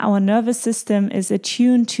Our nervous system is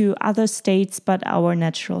attuned to other states but our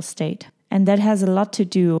natural state. And that has a lot to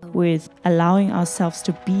do with allowing ourselves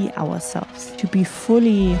to be ourselves, to be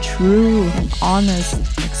fully true and honest,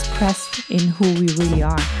 expressed in who we really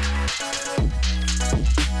are.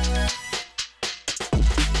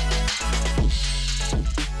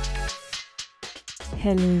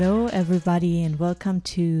 Hello, everybody, and welcome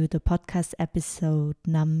to the podcast episode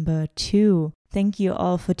number 2. Thank you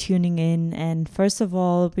all for tuning in. And first of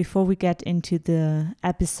all, before we get into the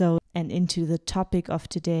episode and into the topic of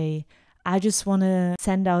today, I just want to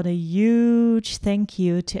send out a huge thank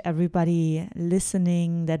you to everybody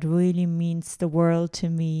listening. That really means the world to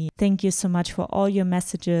me. Thank you so much for all your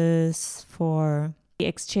messages, for the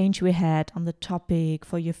exchange we had on the topic,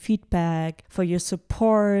 for your feedback, for your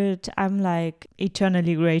support. I'm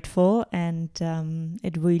eternally grateful, and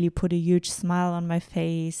it really put a huge smile on my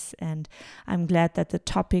face, and I'm glad that the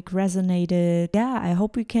topic resonated. Yeah, I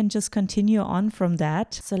hope we can just continue on from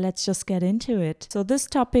that. So let's just get into it. So this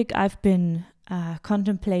topic I've been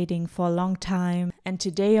contemplating for a long time, and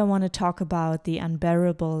today I want to talk about the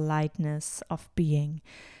unbearable lightness of being.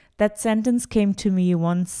 That sentence came to me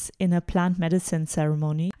once in a plant medicine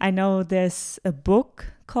ceremony. I know there's a book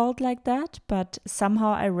called like that, but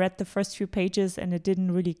somehow I read the first few pages and it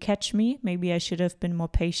didn't really catch me. Maybe I should have been more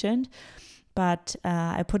patient, but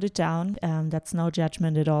I put it down. That's no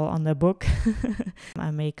judgment at all on the book.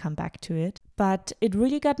 I may come back to it. But it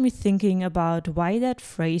really got me thinking about why that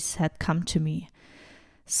phrase had come to me.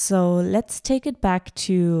 So let's take it back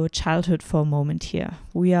to childhood for a moment here.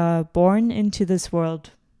 We are born into this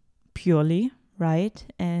world purely, right?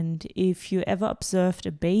 And if you ever observed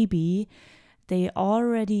a baby, they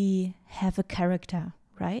already have a character,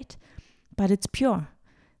 right? But it's pure.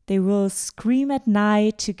 They will scream at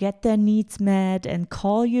night to get their needs met and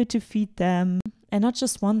call you to feed them. And not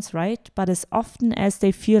just once, right? But as often as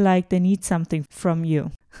they feel like they need something from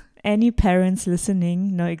you. Any parents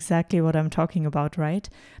listening know exactly what I'm talking about, right?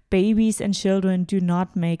 Babies and children do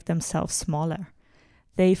not make themselves smaller.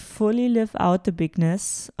 They fully live out the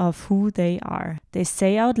bigness of who they are. They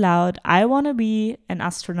say out loud, I want to be an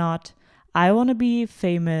astronaut. I want to be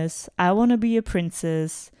famous. I want to be a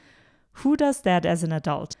princess. Who does that as an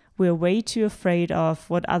adult? We're way too afraid of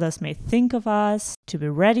what others may think of us, to be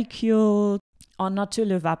ridiculed, or not to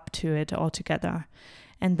live up to it altogether.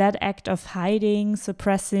 And that act of hiding,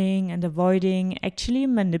 suppressing, and avoiding actually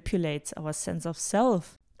manipulates our sense of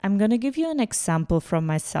self. I'm going to give you an example from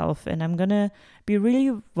myself, and I'm going to be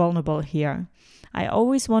really vulnerable here. I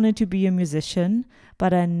always wanted to be a musician,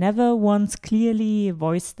 but I never once clearly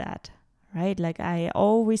voiced that, right? I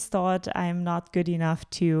always thought I'm not good enough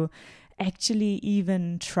to actually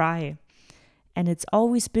even try. And it's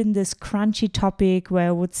always been this crunchy topic where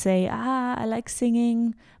I would say, I like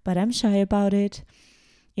singing, but I'm shy about it.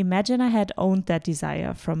 Imagine I had owned that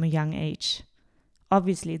desire from a young age.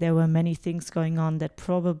 Obviously, there were many things going on that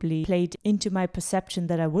probably played into my perception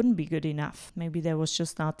that I wouldn't be good enough. Maybe there was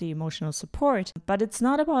just not the emotional support. But it's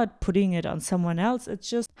not about putting it on someone else. It's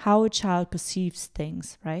just how a child perceives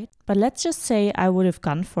things, right? But let's just say I would have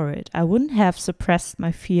gone for it. I wouldn't have suppressed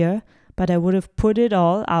my fear, but I would have put it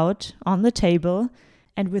all out on the table,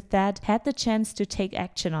 and with that, had the chance to take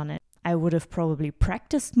action on it. I would have probably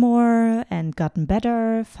practiced more and gotten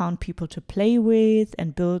better, found people to play with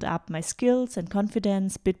and build up my skills and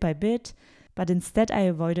confidence bit by bit. But instead I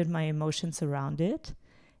avoided my emotions around it,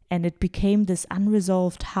 and it became this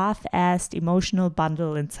unresolved, half-assed emotional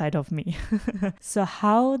bundle inside of me. So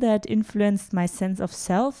how that influenced my sense of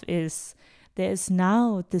self is, there is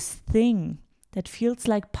now this thing that feels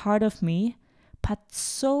like part of me, but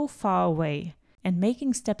so far away, and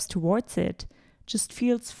making steps towards it just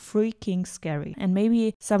feels freaking scary. And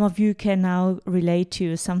maybe some of you can now relate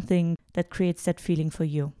to something that creates that feeling for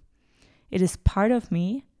you. It is part of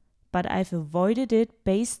me, but I've avoided it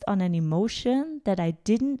based on an emotion that I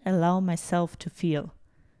didn't allow myself to feel.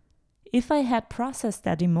 If I had processed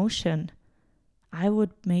that emotion, I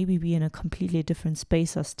would maybe be in a completely different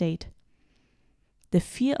space or state. The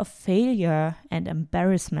fear of failure and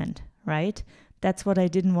embarrassment, right? That's what I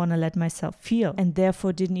didn't want to let myself feel, and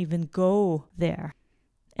therefore didn't even go there.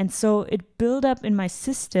 And so it built up in my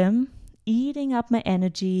system, eating up my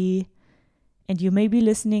energy. And you may be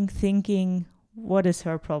listening thinking, what is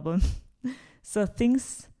her problem? So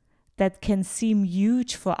things that can seem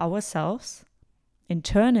huge for ourselves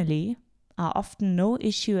internally are often no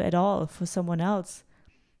issue at all for someone else.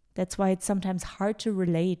 That's why it's sometimes hard to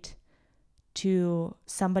relate to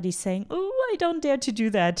somebody saying, oh, I don't dare to do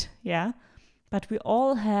that. Yeah. But we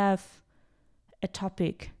all have a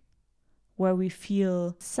topic where we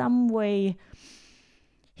feel some way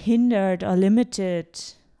hindered or limited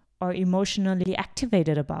or emotionally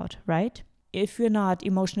activated about, right? If you're not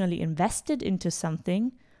emotionally invested into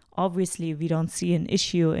something, obviously we don't see an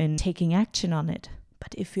issue in taking action on it.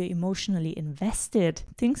 But if you're emotionally invested,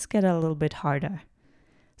 things get a little bit harder.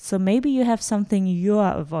 So maybe you have something you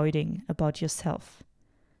are avoiding about yourself.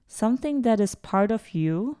 Something that is part of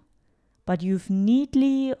you, but you've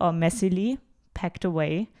neatly or messily packed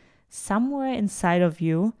away somewhere inside of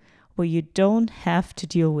you where you don't have to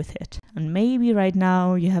deal with it. And maybe right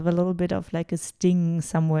now you have a little bit of like a sting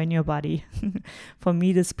somewhere in your body. For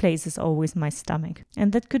me, this place is always my stomach.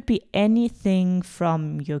 And that could be anything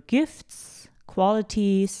from your gifts,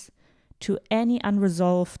 qualities, to any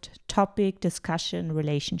unresolved topic, discussion,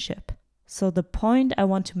 relationship. So the point I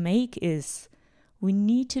want to make is we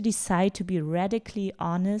need to decide to be radically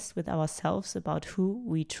honest with ourselves about who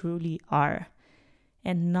we truly are,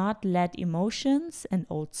 and not let emotions and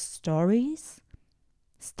old stories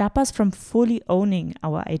stop us from fully owning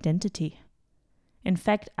our identity. In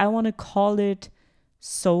fact, I want to call it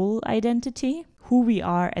soul identity, who we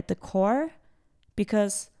are at the core,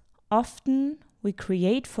 because often we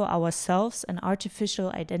create for ourselves an artificial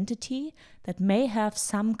identity that may have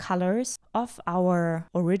some colors of our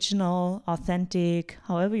original, authentic,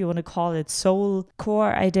 however you want to call it, soul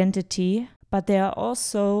core identity, but there are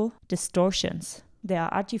also distortions. There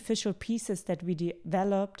are artificial pieces that we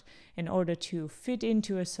developed in order to fit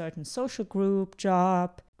into a certain social group,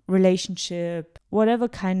 job, relationship, whatever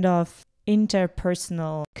kind of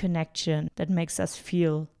interpersonal connection that makes us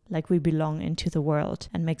feel like we belong into the world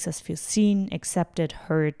and makes us feel seen, accepted,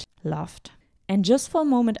 heard, loved. And just for a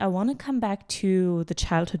moment, I want to come back to the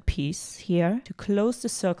childhood piece here to close the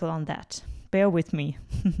circle on that. Bear with me.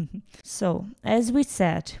 So, as we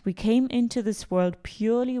said, we came into this world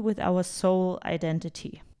purely with our soul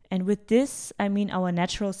identity. And with this, I mean our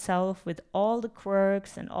natural self with all the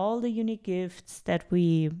quirks and all the unique gifts that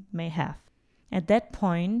we may have. At that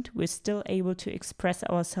point, we're still able to express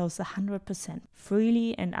ourselves 100%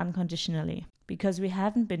 freely and unconditionally, because we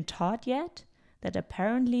haven't been taught yet that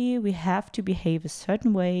apparently we have to behave a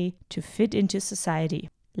certain way to fit into society.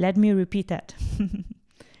 Let me repeat that.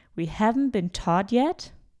 We haven't been taught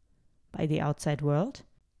yet by the outside world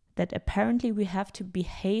that apparently we have to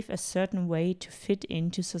behave a certain way to fit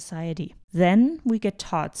into society. Then we get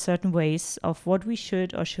taught certain ways of what we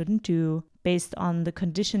should or shouldn't do based on the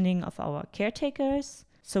conditioning of our caretakers.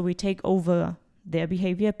 So we take over their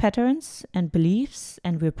behavior patterns and beliefs,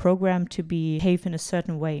 and we're programmed to behave in a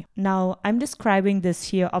certain way. Now, I'm describing this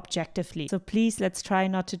here objectively, so please let's try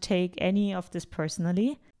not to take any of this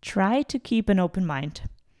personally. Try to keep an open mind.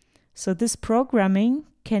 So this programming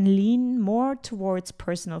can lean more towards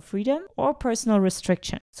personal freedom or personal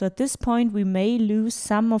restriction. So at this point, we may lose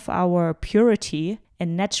some of our purity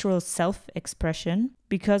and natural self-expression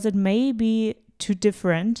because it may be too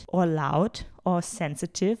different or loud or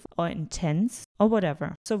sensitive or intense or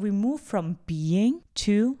whatever. So we move from being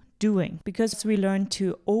to doing because we learn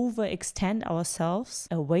to overextend ourselves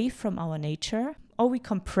away from our nature, or we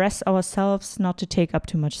compress ourselves not to take up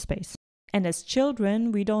too much space. And as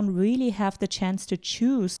children, we don't really have the chance to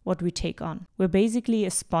choose what we take on. We're basically a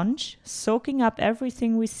sponge, soaking up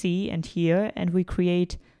everything we see and hear, and we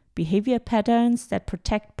create behavior patterns that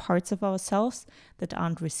protect parts of ourselves that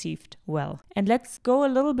aren't received well. And let's go a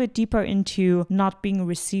little bit deeper into not being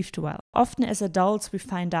received well. Often as adults, we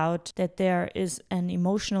find out that there is an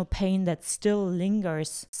emotional pain that still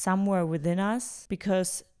lingers somewhere within us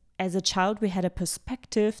because as a child, we had a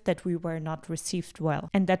perspective that we were not received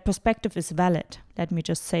well. And that perspective is valid. Let me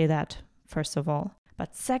just say that, first of all.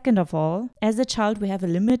 But second of all, as a child, we have a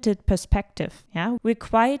limited perspective. Yeah, we're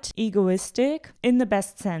quite egoistic in the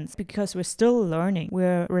best sense because we're still learning.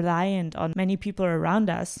 We're reliant on many people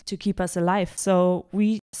around us to keep us alive. So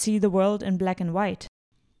we see the world in black and white.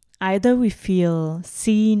 Either we feel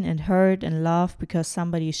seen and heard and loved because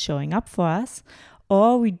somebody is showing up for us,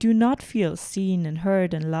 or we do not feel seen and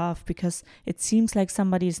heard and loved because it seems like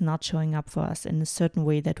somebody is not showing up for us in a certain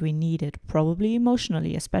way that we need it, probably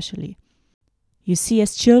emotionally especially. You see,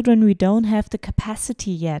 as children, we don't have the capacity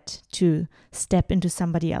yet to step into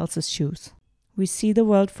somebody else's shoes. We see the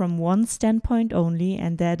world from one standpoint only,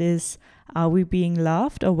 and that is, are we being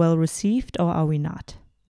loved or well received, or are we not?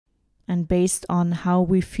 And based on how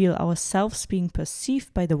we feel ourselves being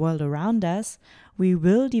perceived by the world around us, we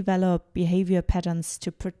will develop behavior patterns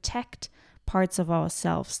to protect parts of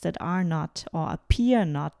ourselves that are not or appear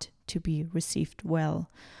not to be received well,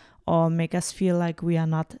 or make us feel like we are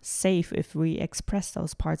not safe if we express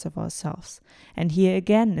those parts of ourselves. And here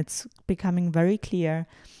again, it's becoming very clear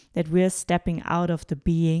that we're stepping out of the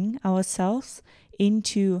being ourselves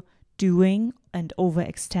into doing and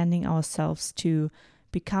overextending ourselves to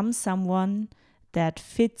become someone that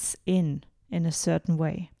fits in a certain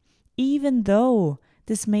way. Even though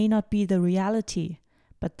this may not be the reality,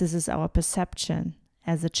 but this is our perception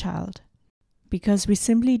as a child. Because we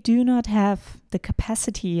simply do not have the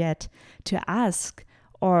capacity yet to ask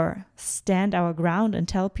or stand our ground and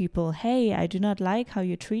tell people, hey, I do not like how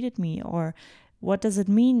you treated me, or what does it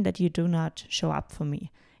mean that you do not show up for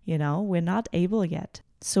me? We're not able yet.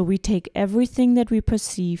 So we take everything that we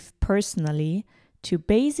perceive personally to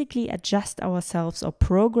basically adjust ourselves or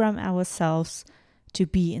program ourselves to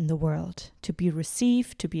be in the world, to be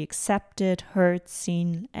received, to be accepted, heard,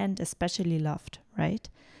 seen, and especially loved, right?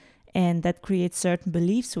 And that creates certain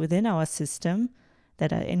beliefs within our system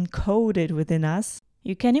that are encoded within us.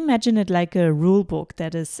 You can imagine it like a rule book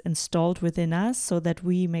that is installed within us so that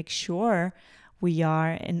we make sure we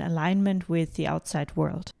are in alignment with the outside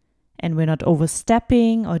world. And we're not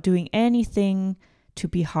overstepping or doing anything to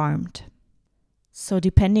be harmed. So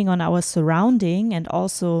depending on our surrounding and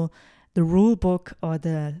also the rule book or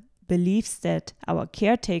the beliefs that our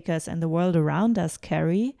caretakers and the world around us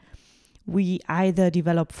carry, we either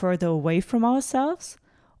develop further away from ourselves,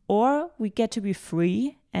 or we get to be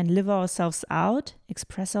free and live ourselves out,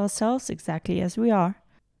 express ourselves exactly as we are.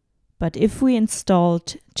 But if we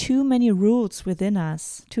installed too many rules within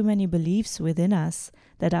us, too many beliefs within us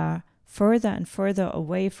that are further and further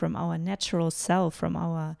away from our natural self, from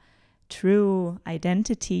our true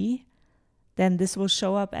identity, then this will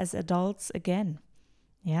show up as adults again.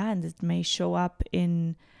 And it may show up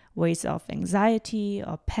in ways of anxiety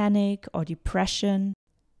or panic or depression.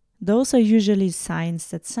 Those are usually signs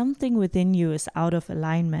that something within you is out of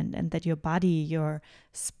alignment and that your body, your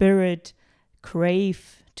spirit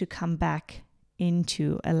crave to come back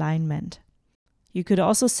into alignment. You could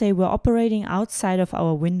also say we're operating outside of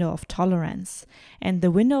our window of tolerance. And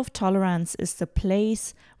the window of tolerance is the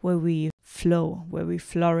place where we flow, where we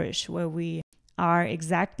flourish, where we are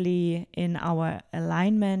exactly in our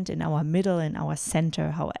alignment, in our middle, in our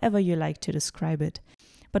center, however you like to describe it.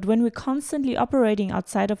 But when we're constantly operating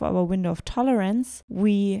outside of our window of tolerance,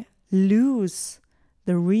 we lose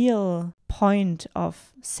the real point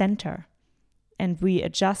of center. And we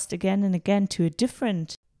adjust again and again to a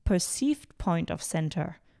different perceived point of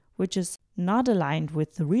center, which is not aligned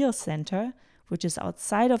with the real center, which is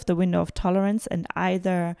outside of the window of tolerance and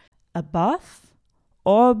either above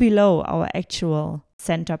or below our actual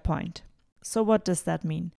center point. So what does that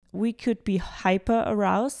mean? We could be hyper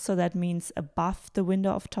aroused, so that means above the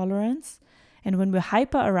window of tolerance. And when we're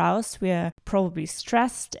hyper aroused, we're probably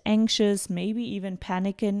stressed, anxious, maybe even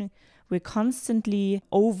panicking. We're constantly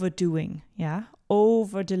overdoing,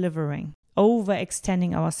 over-delivering,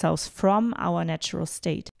 overextending ourselves from our natural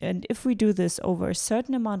state. And if we do this over a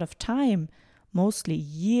certain amount of time, mostly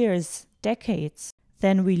years, decades,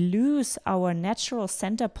 then we lose our natural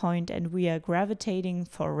center point and we are gravitating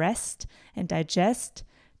for rest and digest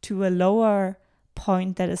to a lower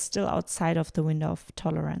point that is still outside of the window of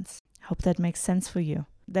tolerance. I hope that makes sense for you.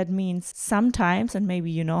 That means sometimes, and maybe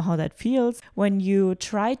you know how that feels, when you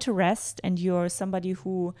try to rest and you're somebody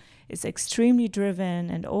who is extremely driven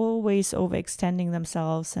and always overextending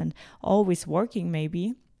themselves and always working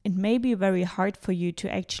maybe, it may be very hard for you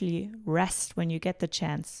to actually rest when you get the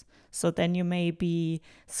chance. So then you may be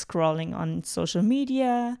scrolling on social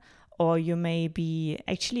media, or you may be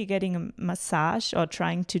actually getting a massage or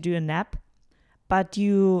trying to do a nap, but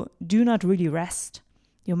you do not really rest.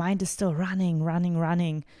 Your mind is still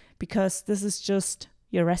running, because this is just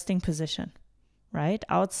your resting position, right?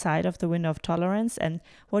 Outside of the window of tolerance. And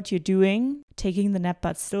what you're doing, taking the nap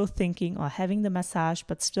but still thinking, or having the massage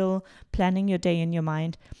but still planning your day in your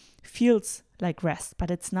mind, feels like rest,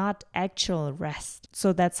 but it's not actual rest.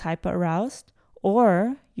 So that's hyper aroused.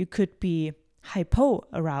 Or you could be hypo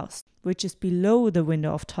aroused, which is below the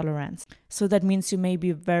window of tolerance. So that means you may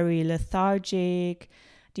be very lethargic,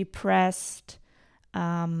 depressed,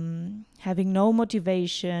 having no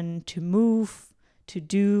motivation to move, to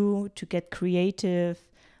do, to get creative.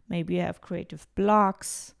 Maybe you have creative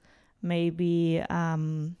blocks. Maybe,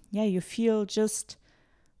 you feel just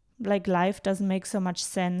like life doesn't make so much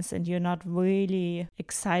sense and you're not really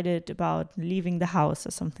excited about leaving the house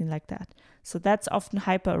or something like that. So that's often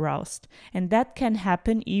hyper aroused. And that can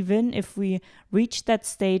happen even if we reach that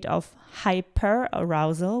state of hyper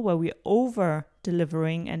arousal where we're over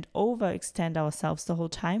delivering and overextend ourselves the whole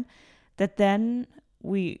time, that then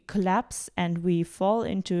we collapse and we fall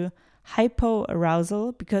into hypo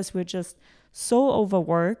arousal because we're just so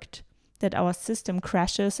overworked that our system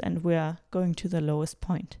crashes and we're going to the lowest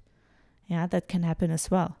point. Yeah, that can happen as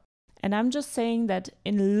well. And I'm just saying that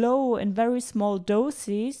in low and very small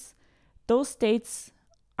doses, those states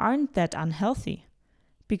aren't that unhealthy.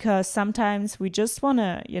 Because sometimes we just want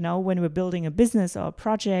to, when we're building a business or a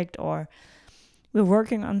project, or we're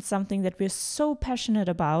working on something that we're so passionate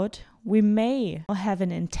about, we may have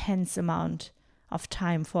an intense amount of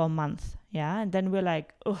time for a month. Yeah. And then we're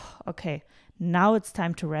like, oh, okay, now it's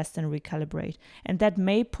time to rest and recalibrate. And that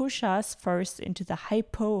may push us first into the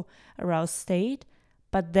hypo-aroused state,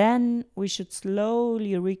 but then we should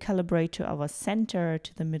slowly recalibrate to our center,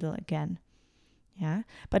 to the middle again. Yeah.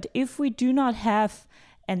 But if we do not have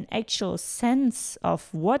an actual sense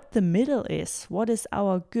of what the middle is, what is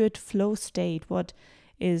our good flow state, what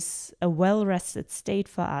is a well-rested state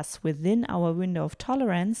for us within our window of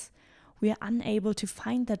tolerance, we are unable to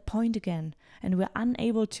find that point again, and we're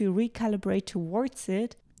unable to recalibrate towards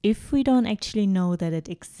it if we don't actually know that it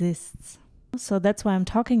exists. So that's why I'm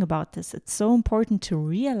talking about this. It's so important to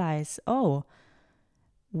realize,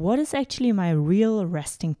 what is actually my real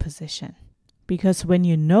resting position? Because when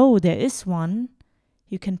you know there is one,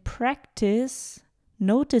 you can practice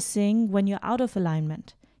noticing when you're out of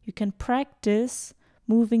alignment. You can practice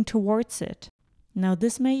moving towards it. Now,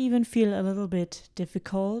 this may even feel a little bit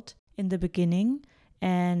difficult in the beginning,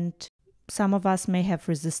 and some of us may have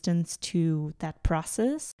resistance to that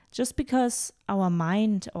process just because our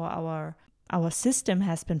mind or our system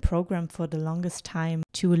has been programmed for the longest time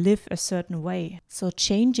to live a certain way. So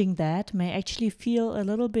changing that may actually feel a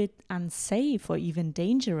little bit unsafe or even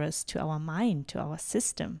dangerous to our mind, to our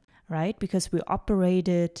system, right? Because we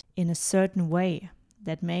operated in a certain way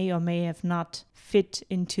that may or may have not fit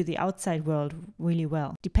into the outside world really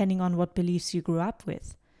well, depending on what beliefs you grew up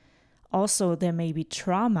with. Also, there may be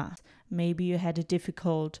trauma. Maybe you had a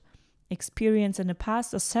difficult experience in the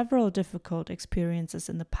past, or several difficult experiences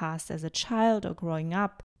in the past as a child or growing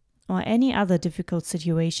up, or any other difficult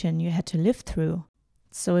situation you had to live through.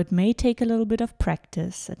 So it may take a little bit of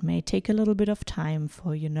practice. It may take a little bit of time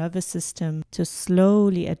for your nervous system to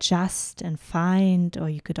slowly adjust and find, or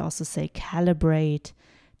you could also say calibrate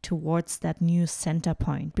towards that new center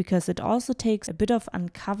point, because it also takes a bit of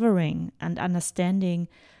uncovering and understanding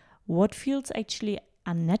what feels actually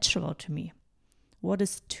unnatural to me. What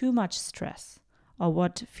is too much stress, or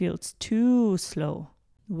what feels too slow?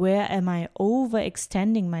 Where am I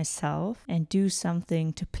overextending myself and do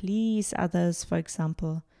something to please others, for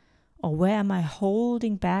example? Or where am I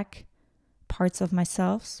holding back parts of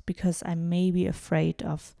myself because I may be afraid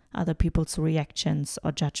of other people's reactions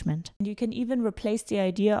or judgment? And you can even replace the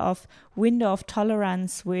idea of window of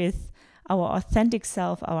tolerance with our authentic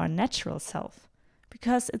self, our natural self,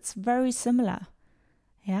 because it's very similar.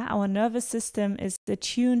 Yeah, our nervous system is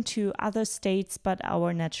attuned to other states but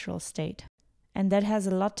our natural state. And that has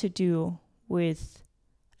a lot to do with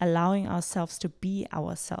allowing ourselves to be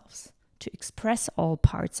ourselves, to express all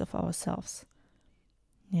parts of ourselves.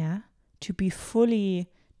 Yeah, to be fully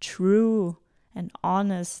true and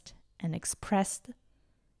honest and expressed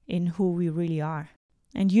in who we really are.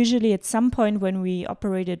 And usually at some point when we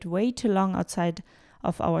operated way too long outside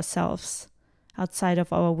of ourselves, outside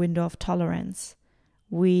of our window of tolerance,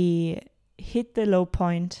 we hit the low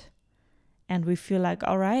point and we feel like,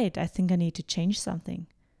 all right, I think I need to change something,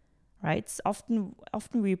 right? It's often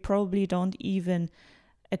we probably don't even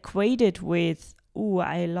equate it with,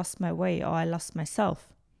 I lost my way or I lost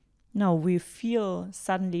myself. No, we feel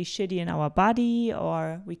suddenly shitty in our body,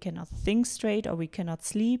 or we cannot think straight, or we cannot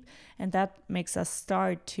sleep. And that makes us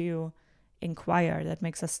start to inquire. That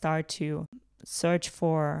makes us start to search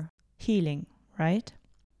for healing, right?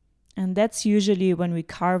 And that's usually when we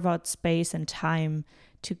carve out space and time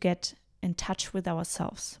to get in touch with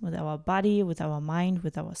ourselves, with our body, with our mind,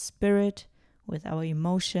 with our spirit, with our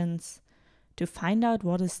emotions, to find out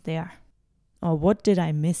what is there, or what did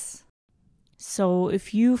I miss. So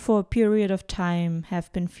if you for a period of time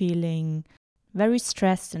have been feeling very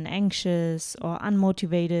stressed and anxious, or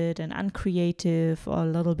unmotivated and uncreative, or a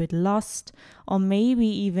little bit lost, or maybe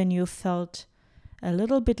even you felt a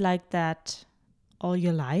little bit like that all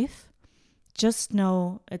your life, just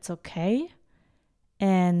know it's okay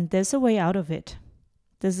and there's a way out of it.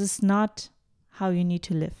 This is not how you need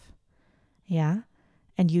to live. Yeah?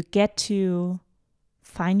 And you get to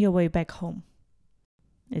find your way back home.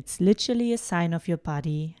 It's literally a sign of your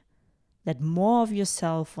body that more of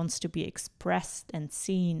yourself wants to be expressed and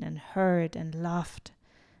seen and heard and loved,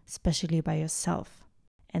 especially by yourself.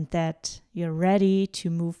 And that you're ready to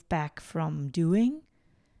move back from doing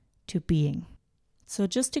to being. So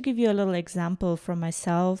just to give you a little example from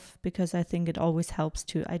myself, because I think it always helps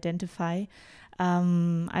to identify.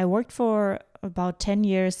 I worked for about 10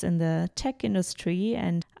 years in the tech industry,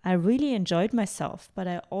 and I really enjoyed myself, but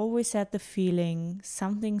I always had the feeling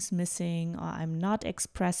something's missing or I'm not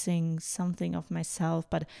expressing something of myself,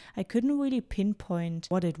 but I couldn't really pinpoint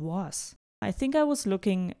what it was. I think I was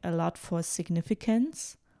looking a lot for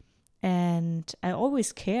significance, and I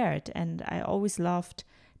always cared and I always loved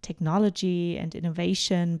technology and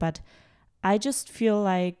innovation, but I just feel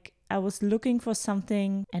like I was looking for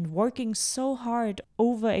something and working so hard,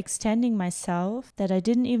 overextending myself, that I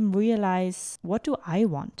didn't even realize, what do I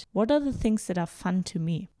want? What are the things that are fun to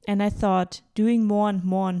me? And I thought doing more and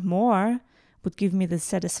more and more would give me the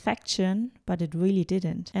satisfaction, but it really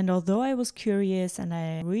didn't. And although I was curious and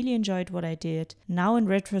I really enjoyed what I did, now in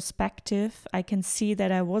retrospective, I can see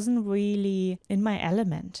that I wasn't really in my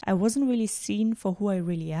element. I wasn't really seen for who I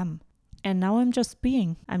really am. And now I'm just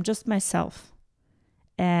being. I'm just myself.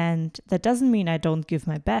 And that doesn't mean I don't give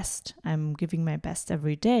my best. I'm giving my best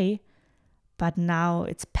every day. But now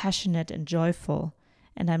it's passionate and joyful.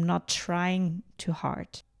 And I'm not trying too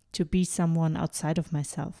hard to be someone outside of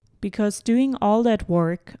myself. Because doing all that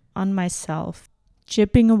work on myself,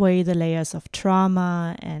 chipping away the layers of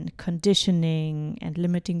trauma and conditioning and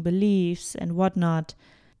limiting beliefs and whatnot,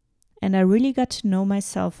 and I really got to know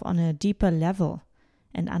myself on a deeper level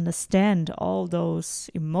and understand all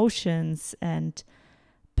those emotions and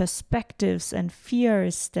perspectives and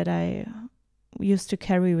fears that I used to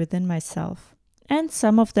carry within myself. And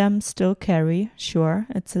some of them still carry, sure,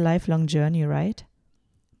 it's a lifelong journey, right?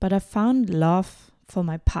 But I found love for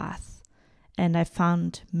my path, and I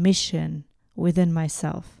found mission within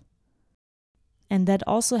myself. And that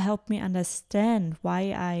also helped me understand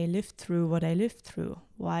why I lived through what I lived through,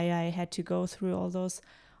 why I had to go through all those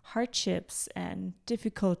hardships and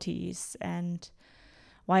difficulties, and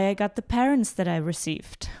why I got the parents that I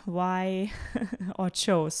received, why or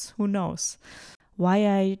chose, who knows, why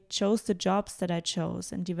I chose the jobs that I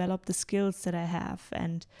chose and developed the skills that I have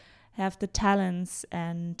and have the talents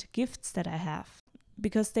and gifts that I have.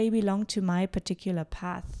 Because they belong to my particular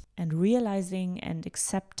path, and realizing and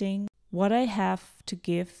accepting what I have to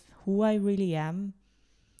give, who I really am,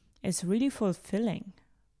 is really fulfilling.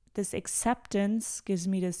 This acceptance gives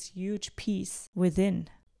me this huge peace within,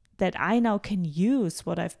 that I now can use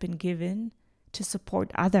what I've been given to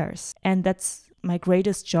support others. And that's my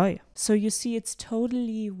greatest joy. So you see, it's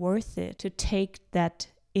totally worth it to take that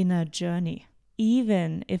inner journey,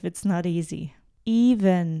 even if it's not easy,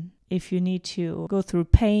 even if you need to go through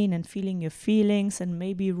pain and feeling your feelings and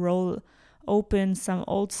maybe roll open some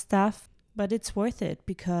old stuff. But it's worth it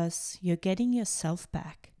because you're getting yourself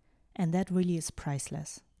back, and that really is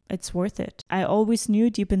priceless. It's worth it. I always knew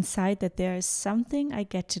deep inside that there is something I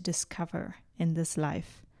get to discover in this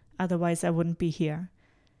life. Otherwise, I wouldn't be here.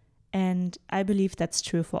 And I believe that's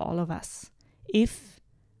true for all of us. If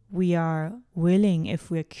we are willing,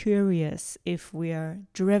 if we're curious, if we're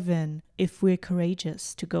driven, if we're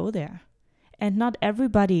courageous to go there. And not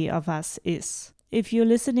everybody of us is. If you're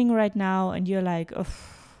listening right now and you're like, oh,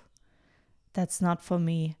 that's not for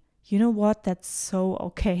me, you know what? That's so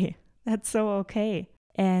okay. That's so okay.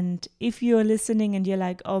 And if you're listening and you're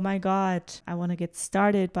like, oh my God, I want to get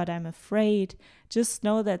started, but I'm afraid, just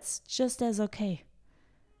know that's just as okay.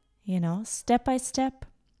 You know, step by step.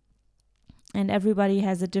 And everybody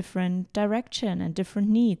has a different direction and different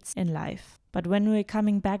needs in life. But when we're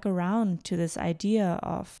coming back around to this idea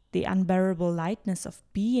of the unbearable lightness of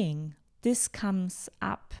being, this comes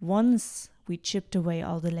up once we chipped away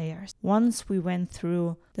all the layers. Once we went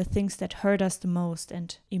through the things that hurt us the most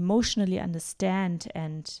and emotionally understand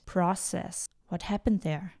and process what happened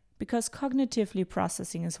there. Because cognitively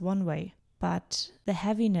processing is one way, but the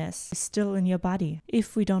heaviness is still in your body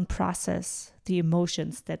if we don't process the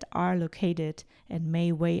emotions that are located and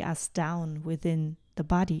may weigh us down within the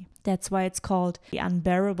body. That's why it's called the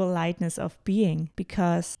unbearable lightness of being,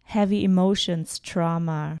 because heavy emotions,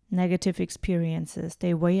 trauma, negative experiences,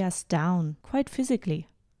 they weigh us down quite physically,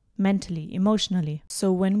 mentally, emotionally.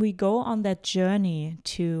 So when we go on that journey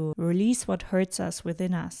to release what hurts us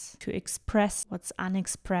within us, to express what's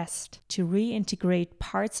unexpressed, to reintegrate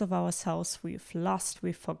parts of ourselves we've lost,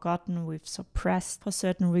 we've forgotten, we've suppressed for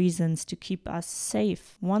certain reasons to keep us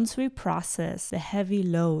safe. Once we process the heavy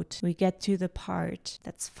load, we get to the part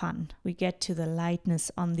that's fun. We get to the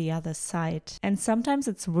lightness on the other side. And sometimes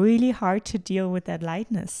it's really hard to deal with that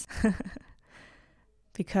lightness.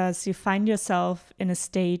 Because you find yourself in a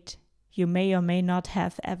state you may or may not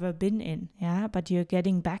have ever been in, but you're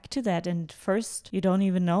getting back to that, and first you don't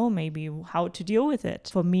even know maybe how to deal with it.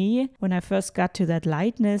 For me, when I first got to that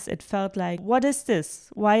lightness, it felt like, what is this?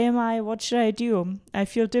 What should I do? I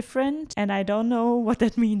feel different and I don't know what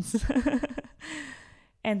that means.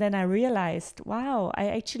 And then I realized, wow, I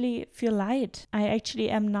actually feel light. I actually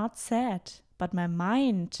am not sad. But my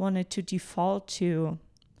mind wanted to default to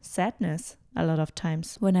sadness a lot of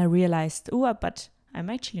times when I realized, oh, but I'm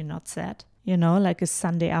actually not sad. You know, like a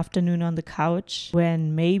Sunday afternoon on the couch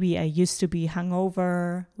when maybe I used to be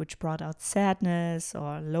hungover, which brought out sadness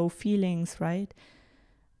or low feelings, right?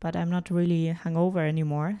 But I'm not really hungover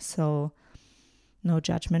anymore, so no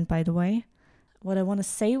judgment, by the way. What I want to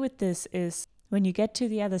say with this is when you get to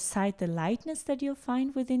the other side, the lightness that you'll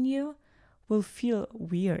find within you will feel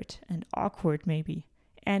weird and awkward maybe,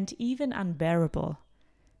 and even unbearable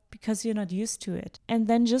because you're not used to it. And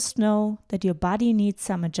then just know that your body needs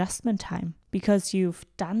some adjustment time because you've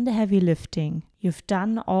done the heavy lifting, you've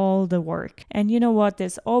done all the work. And you know what?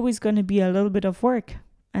 There's always going to be a little bit of work,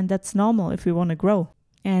 and that's normal if we want to grow.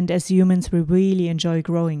 And as humans, we really enjoy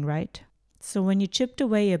growing, right? So when you chipped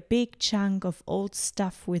away a big chunk of old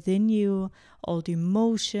stuff within you, old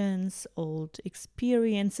emotions, old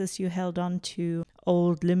experiences you held on to,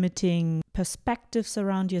 old limiting perspectives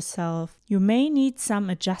around yourself, you may need some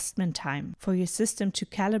adjustment time for your system to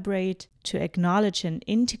calibrate, to acknowledge and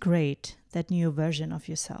integrate that new version of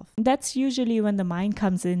yourself. And that's usually when the mind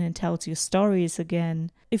comes in and tells you stories again.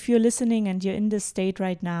 If you're listening and you're in this state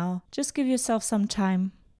right now, just give yourself some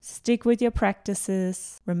time. Stick with your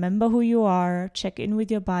practices, remember who you are, check in with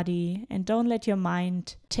your body, and don't let your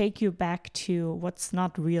mind take you back to what's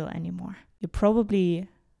not real anymore. You probably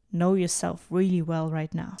know yourself really well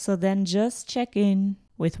right now. So then just check in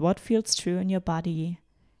with what feels true in your body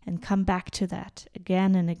and come back to that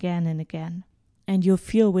again and again and again. And you'll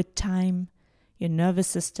feel with time, your nervous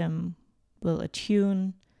system will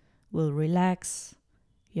attune, will relax,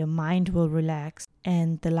 your mind will relax,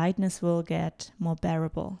 and the lightness will get more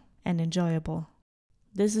bearable and enjoyable.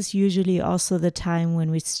 This is usually also the time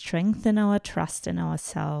when we strengthen our trust in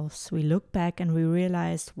ourselves. We look back and we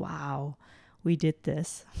realize, wow, we did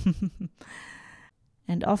this.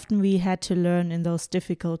 And often we had to learn in those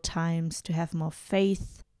difficult times to have more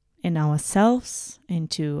faith in ourselves,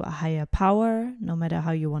 into a higher power, no matter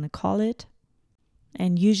how you want to call it.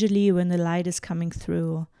 And usually when the light is coming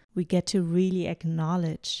through, we get to really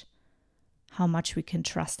acknowledge how much we can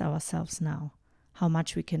trust ourselves now, how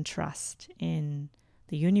much we can trust in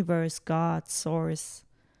the universe, God, source,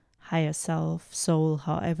 higher self, soul,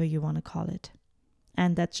 however you want to call it.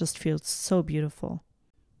 And that just feels so beautiful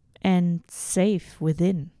and safe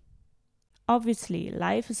within. Obviously,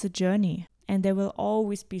 life is a journey and there will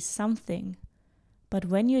always be something. But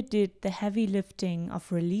when you did the heavy lifting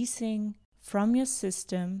of releasing from your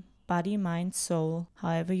system, body, mind, soul,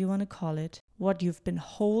 however you want to call it, what you've been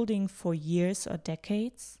holding for years or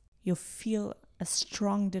decades, you'll feel a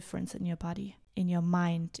strong difference in your body, in your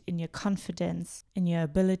mind, in your confidence, in your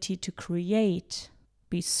ability to create,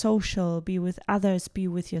 be social, be with others, be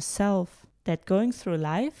with yourself. That going through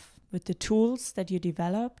life with the tools that you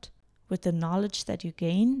developed, with the knowledge that you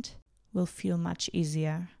gained, will feel much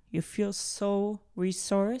easier. You feel so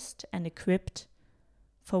resourced and equipped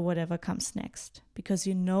for whatever comes next, because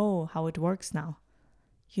you know how it works now.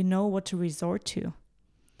 You know what to resort to.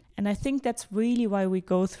 And I think that's really why we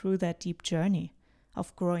go through that deep journey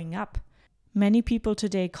of growing up. Many people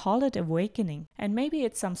today call it awakening, and maybe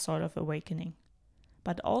it's some sort of awakening.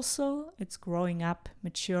 But also it's growing up,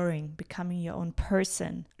 maturing, becoming your own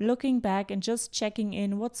person, looking back and just checking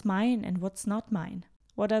in what's mine and what's not mine.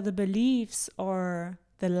 What are the beliefs or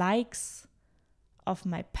the likes of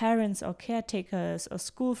my parents or caretakers or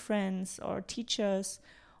school friends or teachers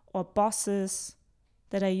or bosses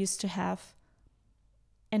that I used to have,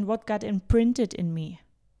 and what got imprinted in me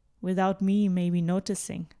without me maybe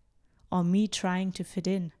noticing or me trying to fit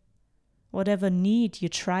in. Whatever need you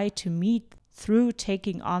try to meet through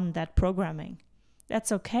taking on that programming,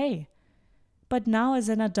 that's okay. But now as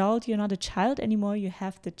an adult, you're not a child anymore. You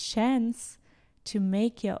have the chance to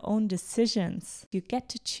make your own decisions. You get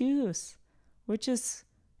to choose, which is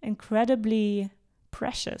incredibly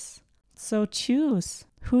precious. So choose.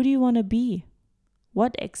 Who do you want to be?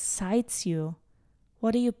 What excites you?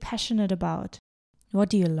 What are you passionate about? What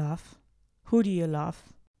do you love? Who do you love?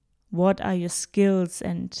 What are your skills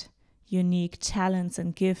and unique talents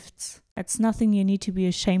and gifts? That's nothing you need to be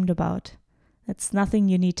ashamed about. That's nothing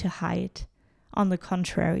you need to hide. On the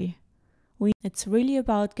contrary, it's really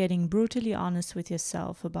about getting brutally honest with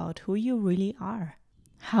yourself about who you really are,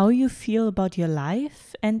 how you feel about your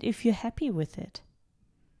life, and if you're happy with it.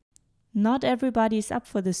 Not everybody is up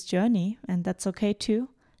for this journey, and that's okay too.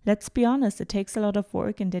 Let's be honest, it takes a lot of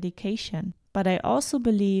work and dedication. But I also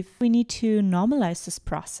believe we need to normalize this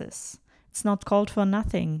process. It's not called for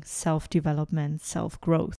nothing, self-development,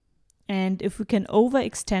 self-growth. And if we can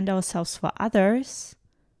overextend ourselves for others,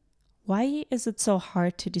 Why is it so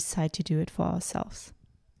hard to decide to do it for ourselves?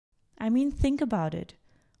 I mean, think about it.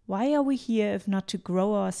 Why are we here if not to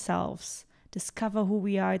grow ourselves, discover who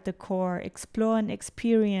we are at the core, explore and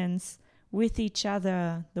experience with each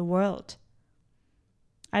other the world?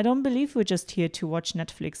 I don't believe we're just here to watch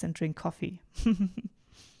Netflix and drink coffee.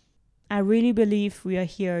 I really believe we are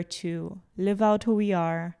here to live out who we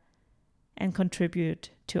are and contribute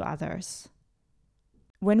to others.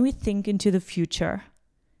 When we think into the future,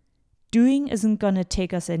 doing isn't going to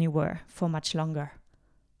take us anywhere for much longer,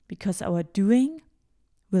 because our doing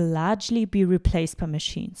will largely be replaced by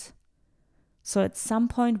machines. So at some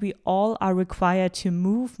point we all are required to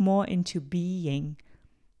move more into being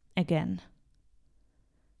again,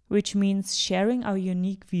 which means sharing our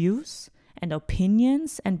unique views and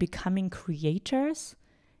opinions and becoming creators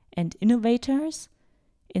and innovators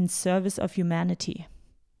in service of humanity.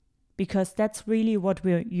 Because that's really what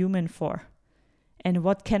we're human for, and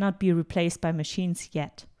what cannot be replaced by machines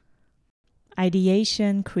yet.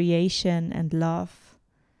 Ideation, creation, and love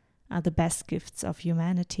are the best gifts of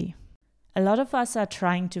humanity. A lot of us are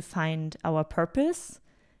trying to find our purpose,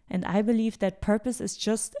 and I believe that purpose is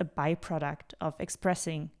just a byproduct of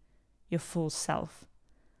expressing your full self.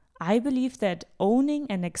 I believe that owning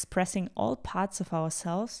and expressing all parts of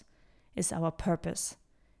ourselves is our purpose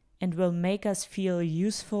and will make us feel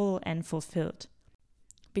useful and fulfilled.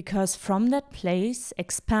 Because from that place,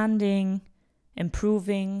 expanding,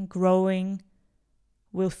 improving, growing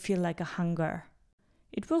will feel like a hunger.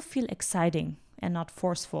 It will feel exciting and not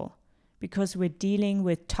forceful, because we're dealing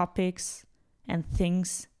with topics and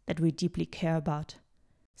things that we deeply care about.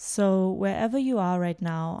 So wherever you are right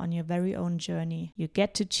now on your very own journey, you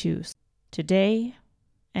get to choose today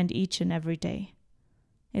and each and every day.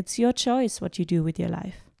 It's your choice what you do with your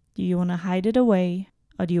life. Do you want to hide it away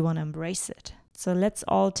or do you want to embrace it? So let's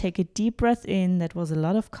all take a deep breath in. That was a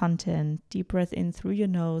lot of content. Deep breath in through your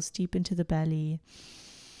nose, deep into the belly.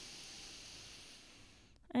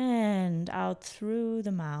 And out through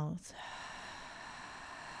the mouth.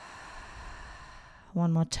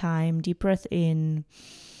 One more time. Deep breath in.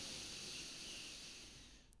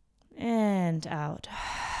 And out.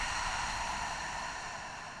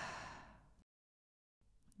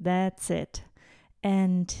 That's it.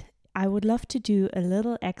 And I would love to do a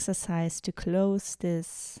little exercise to close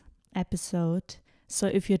this episode. So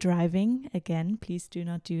if you're driving, again, please do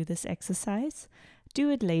not do this exercise. Do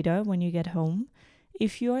it later when you get home.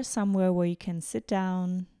 If you're somewhere where you can sit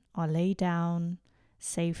down or lay down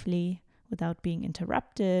safely, without being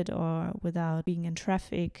interrupted or without being in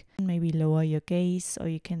traffic, maybe lower your gaze, or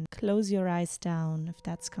you can close your eyes down if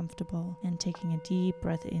that's comfortable, and taking a deep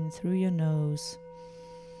breath in through your nose,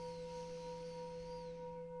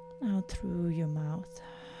 out through your mouth.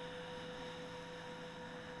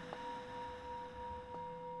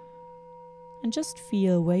 And just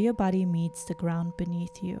feel where your body meets the ground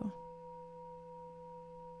beneath you.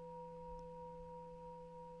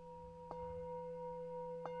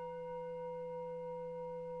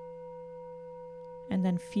 And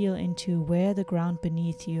then feel into where the ground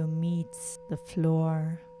beneath you meets the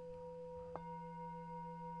floor.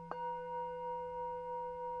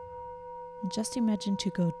 And just imagine to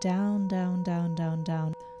go down, down, down, down,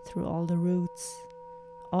 down through all the roots,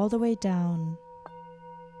 all the way down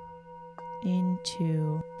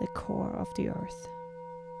into the core of the earth.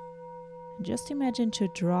 And just imagine to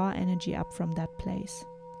draw energy up from that place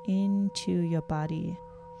into your body.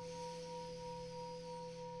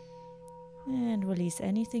 And release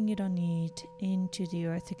anything you don't need into the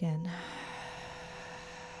earth again.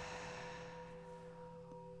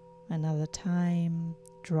 Another time,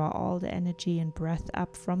 draw all the energy and breath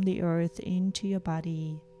up from the earth into your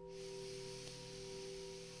body.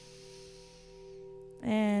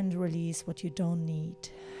 And release what you don't need.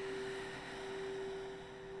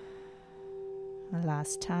 And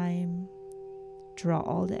last time, draw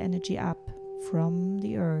all the energy up from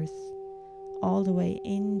the earth all the way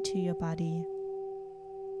into your body,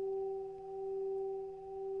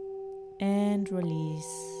 and release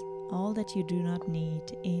all that you do not need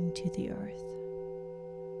into the earth.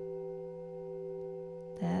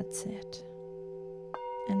 That's it.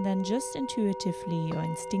 And then just intuitively or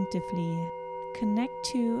instinctively connect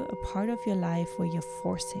to a part of your life where you're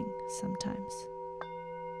forcing sometimes,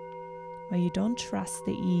 where you don't trust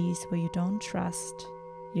the ease, where you don't trust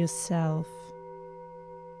yourself,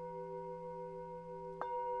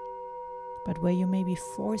 but where you may be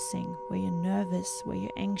forcing, where you're nervous, where you're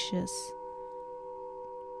anxious.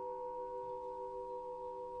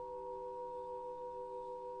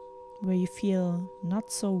 Where you feel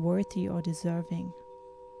not so worthy or deserving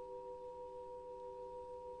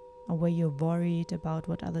or where you're worried about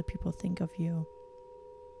what other people think of you.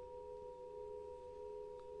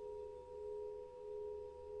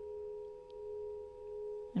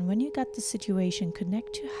 And when you got the situation,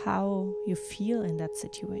 connect to how you feel in that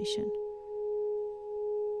situation.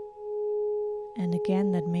 And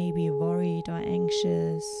again, that may be worried or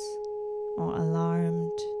anxious or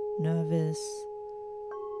alarmed, nervous,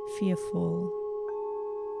 fearful.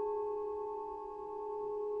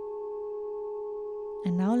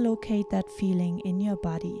 And now locate that feeling in your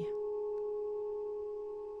body.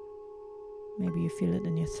 Maybe you feel it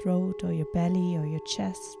in your throat or your belly or your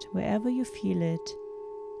chest. Wherever you feel it,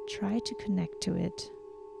 try to connect to it.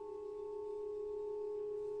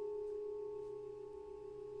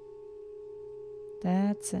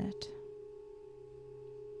 That's it.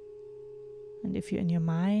 And if you're in your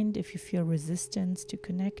mind, if you feel resistance to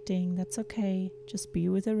connecting, that's okay. Just be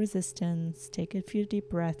with the resistance. Take a few deep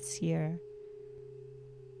breaths here.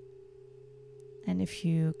 And if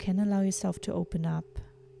you can allow yourself to open up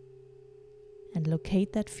and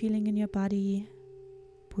locate that feeling in your body,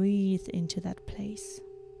 breathe into that place.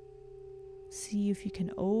 See if you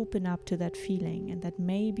can open up to that feeling, and that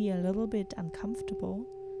may be a little bit uncomfortable,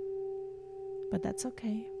 but that's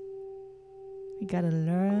okay. We gotta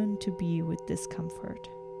learn to be with discomfort.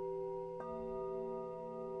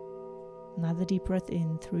 Another deep breath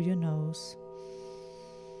in through your nose.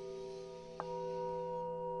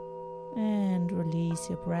 And release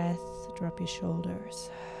your breath, drop your shoulders.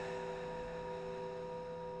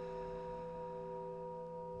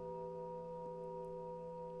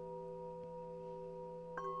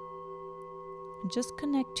 And just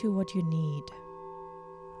connect to what you need.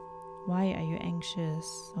 Why are you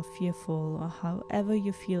anxious or fearful or however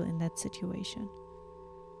you feel in that situation?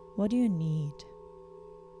 What do you need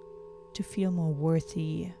to feel more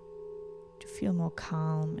worthy, to feel more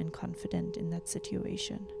calm and confident in that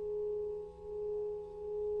situation?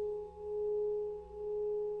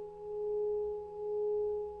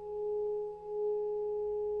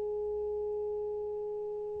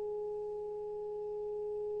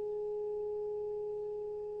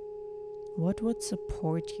 What would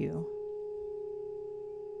support you?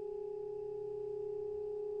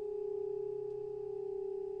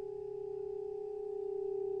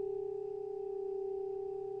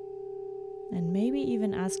 And maybe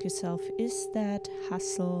even ask yourself, is that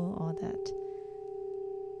hustle or that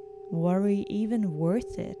worry even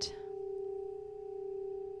worth it?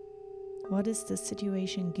 What is the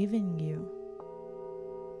situation giving you?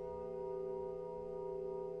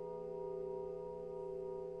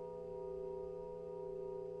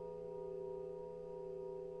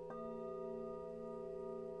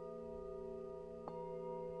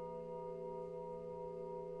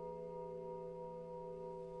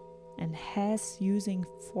 And has using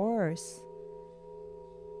force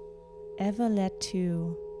ever led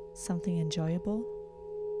to something enjoyable?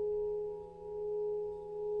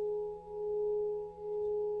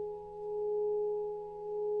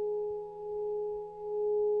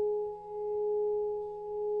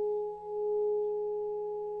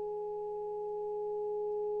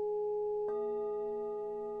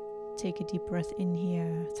 Take a deep breath in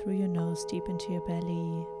here, through your nose, deep into your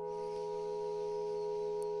belly.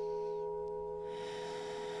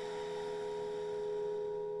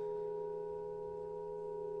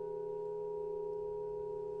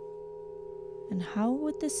 And how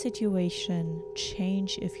would the situation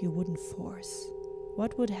change if you wouldn't force?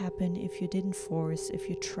 What would happen if you didn't force, if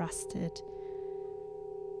you trusted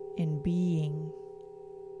in being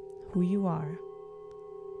who you are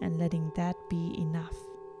and letting that be enough?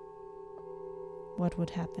 What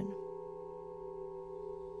would happen?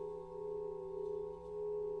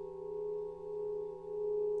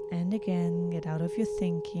 And again, get out of your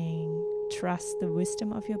thinking. Trust the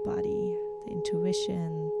wisdom of your body, the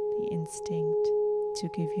intuition, the instinct to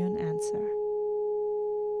give you an answer.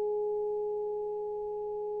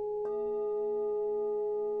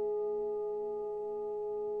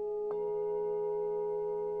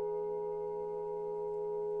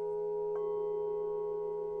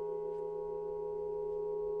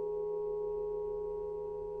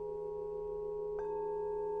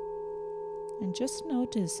 And just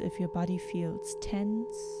notice if your body feels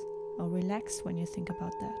tense or relaxed when you think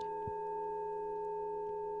about that.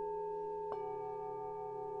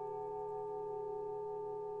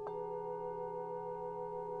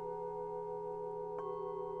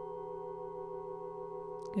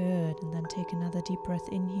 Good, and then take another deep breath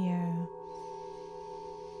in here.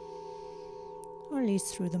 Release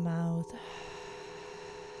through the mouth.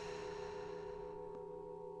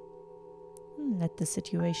 Let the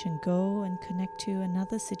situation go and connect to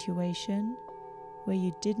another situation where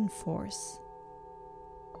you didn't force,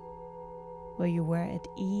 where you were at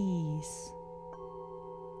ease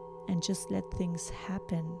and just let things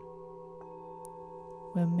happen,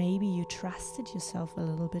 where maybe you trusted yourself a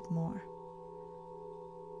little bit more,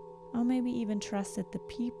 or maybe even trusted the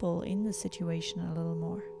people in the situation a little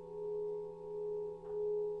more.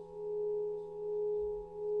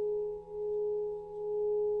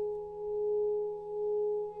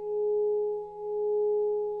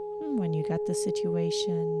 When you got the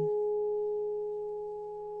situation,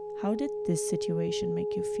 how did this situation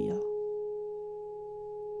make you feel?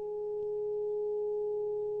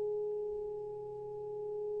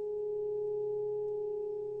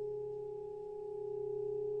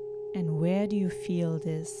 And where do you feel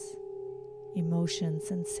this emotion,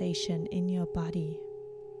 sensation in your body?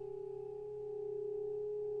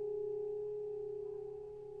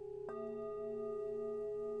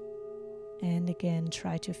 And again,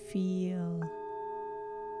 try to feel,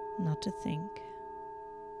 not to think.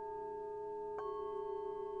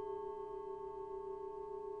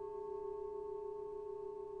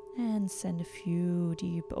 And send a few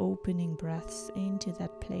deep opening breaths into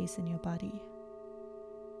that place in your body.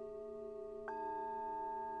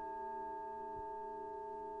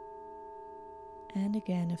 And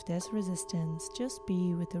again, if there's resistance, just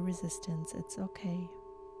be with the resistance. It's okay.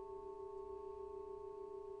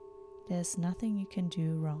 There's nothing you can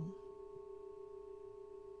do wrong.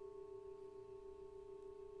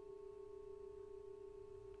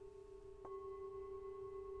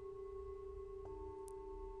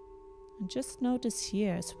 And just notice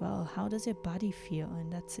here as well, how does your body feel in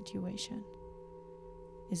that situation?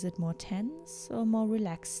 Is it more tense or more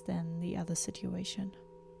relaxed than the other situation?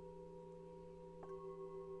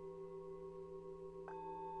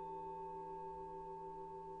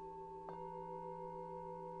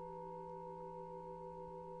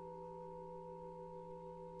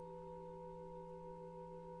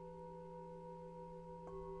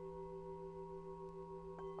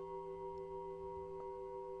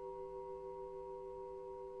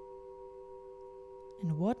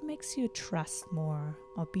 And what makes you trust more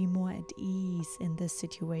or be more at ease in this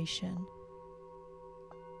situation?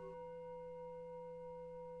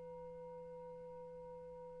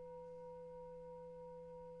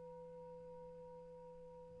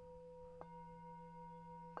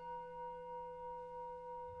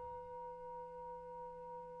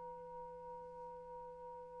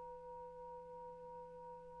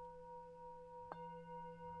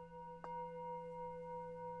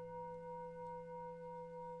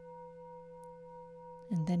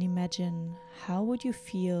 And then imagine, how would you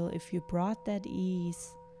feel if you brought that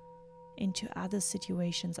ease into other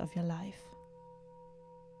situations of your life?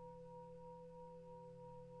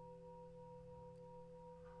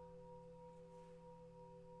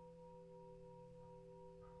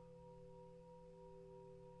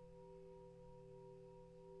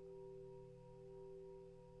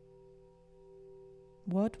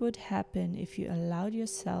 What would happen if you allowed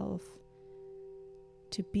yourself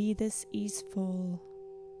to be this easeful,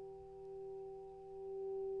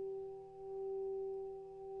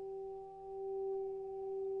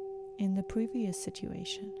 in the previous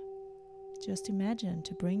situation? Just imagine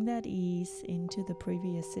to bring that ease into the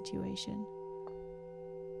previous situation.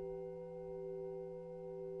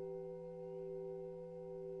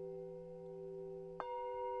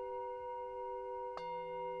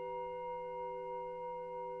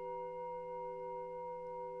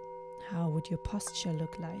 How would your posture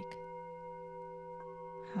look like?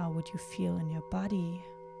 How would you feel in your body?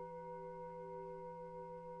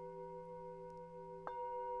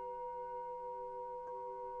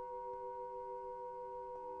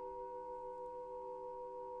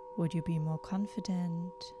 Would you be more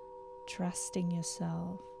confident, trusting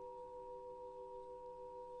yourself?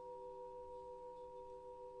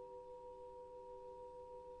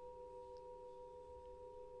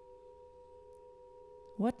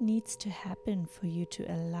 What needs to happen for you to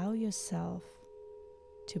allow yourself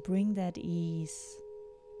to bring that ease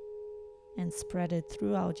and spread it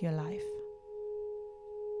throughout your life?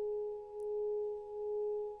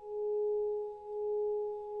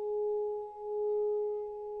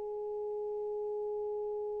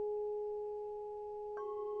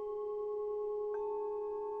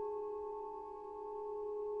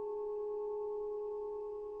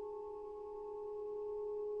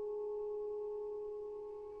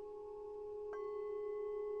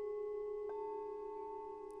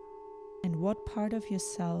 And what part of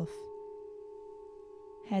yourself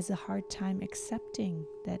has a hard time accepting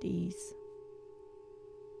that ease?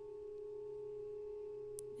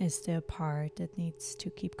 Is there a part that needs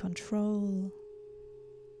to keep control?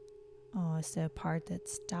 Or is there a part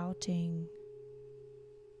that's doubting?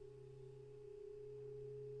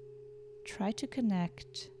 Try to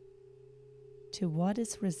connect to what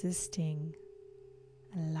is resisting,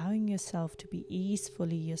 allowing yourself to be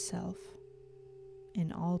easefully yourself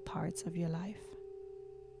in all parts of your life.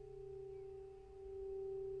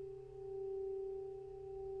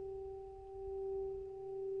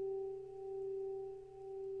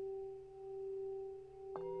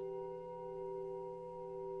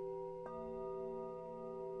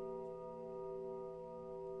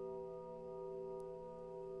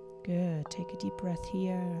 Good. Take a deep breath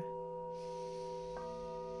here.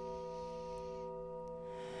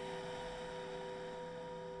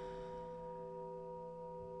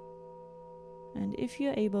 And if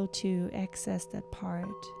you're able to access that part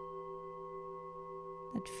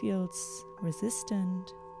that feels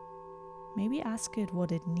resistant, maybe ask it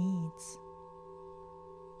what it needs.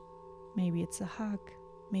 Maybe it's a hug.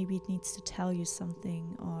 Maybe it needs to tell you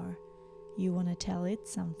something, or you want to tell it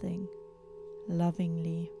something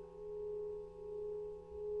lovingly.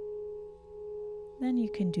 Then you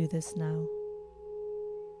can do this now.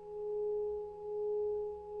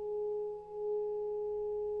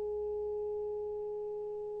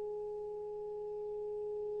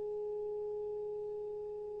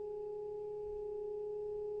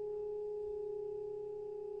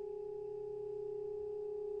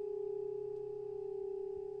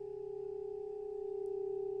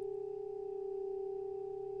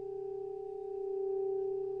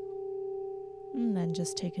 And then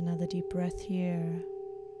just take another deep breath here.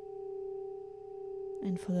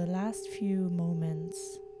 And for the last few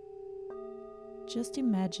moments, just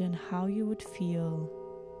imagine how you would feel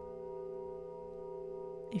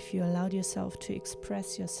if you allowed yourself to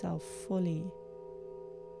express yourself fully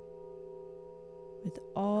with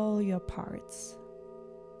all your parts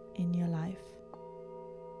in your life.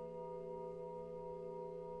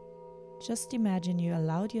 Just imagine you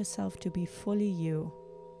allowed yourself to be fully you.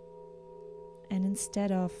 And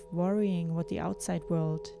instead of worrying what the outside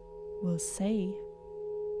world will say,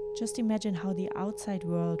 just imagine how the outside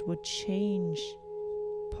world would change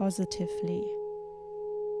positively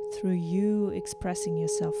through you expressing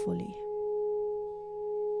yourself fully.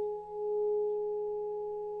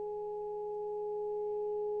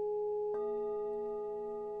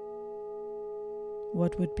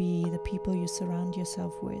 What would be the people you surround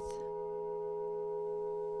yourself with?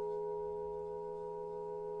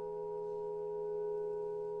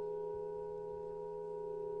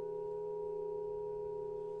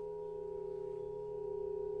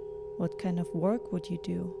 What kind of work would you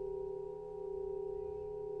do?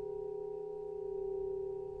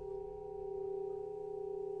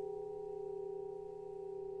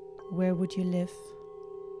 Where would you live?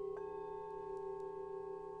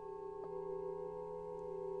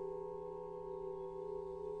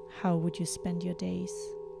 How would you spend your days?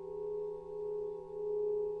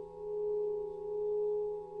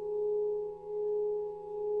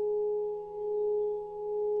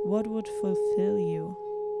 What would fulfill you?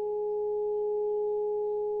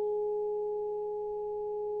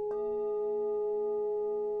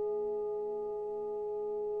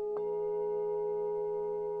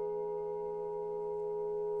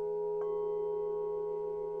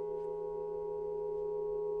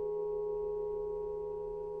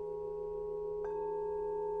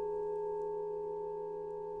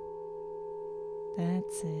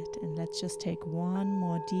 That's it. And let's just take one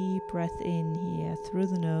more deep breath in here through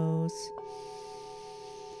the nose,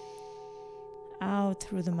 out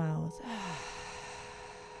through the mouth.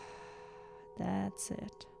 That's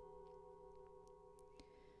it.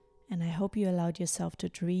 And I hope you allowed yourself to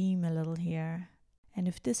dream a little here. And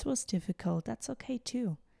if this was difficult, that's okay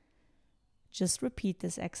too. Just repeat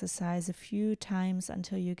this exercise a few times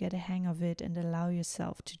until you get a hang of it and allow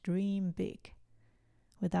yourself to dream big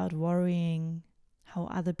without worrying how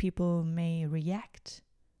other people may react,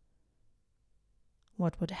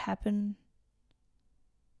 what would happen.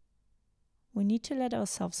 We need to let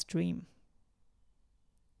ourselves dream,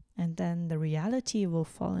 and then the reality will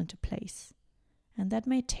fall into place. And that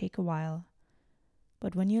may take a while,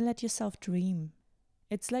 but when you let yourself dream,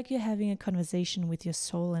 it's like you're having a conversation with your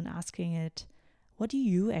soul and asking it, what do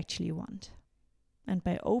you actually want? And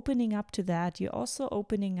by opening up to that, you're also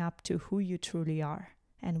opening up to who you truly are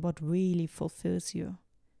and what really fulfills you.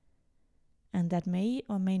 And that may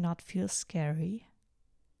or may not feel scary,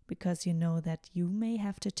 because you know that you may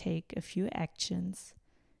have to take a few actions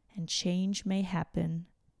and change may happen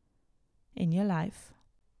in your life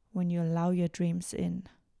when you allow your dreams in.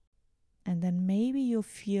 And then maybe you'll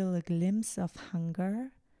feel a glimpse of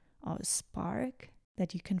hunger or a spark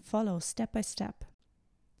that you can follow step by step.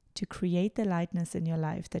 to create the lightness in your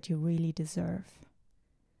life that you really deserve.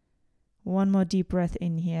 One more deep breath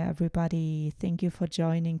in here, everybody. Thank you for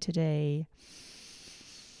joining today.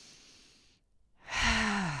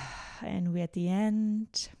 And we're at the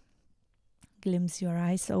end. Glimpse your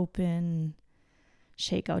eyes open.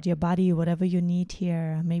 Shake out your body, whatever you need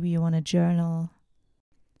here. Maybe you want to journal.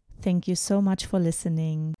 Thank you so much for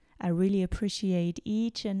listening. I really appreciate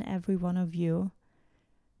each and every one of you.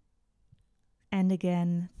 And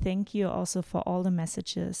again, thank you also for all the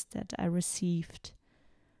messages that I received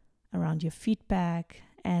around your feedback,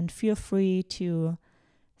 and feel free to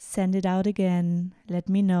send it out again. Let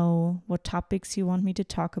me know what topics you want me to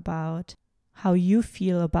talk about, how you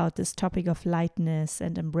feel about this topic of lightness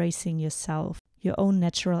and embracing yourself, your own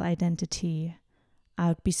natural identity. I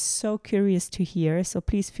would be so curious to hear, so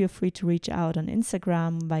please feel free to reach out on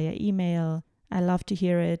Instagram, via email. I love to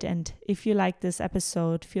hear it, and if you like this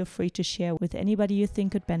episode, feel free to share with anybody you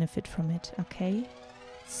think could benefit from it, okay?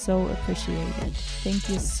 So appreciated. Thank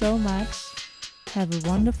you so much. Have a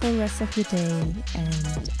wonderful rest of your day,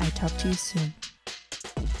 and I talk to you soon.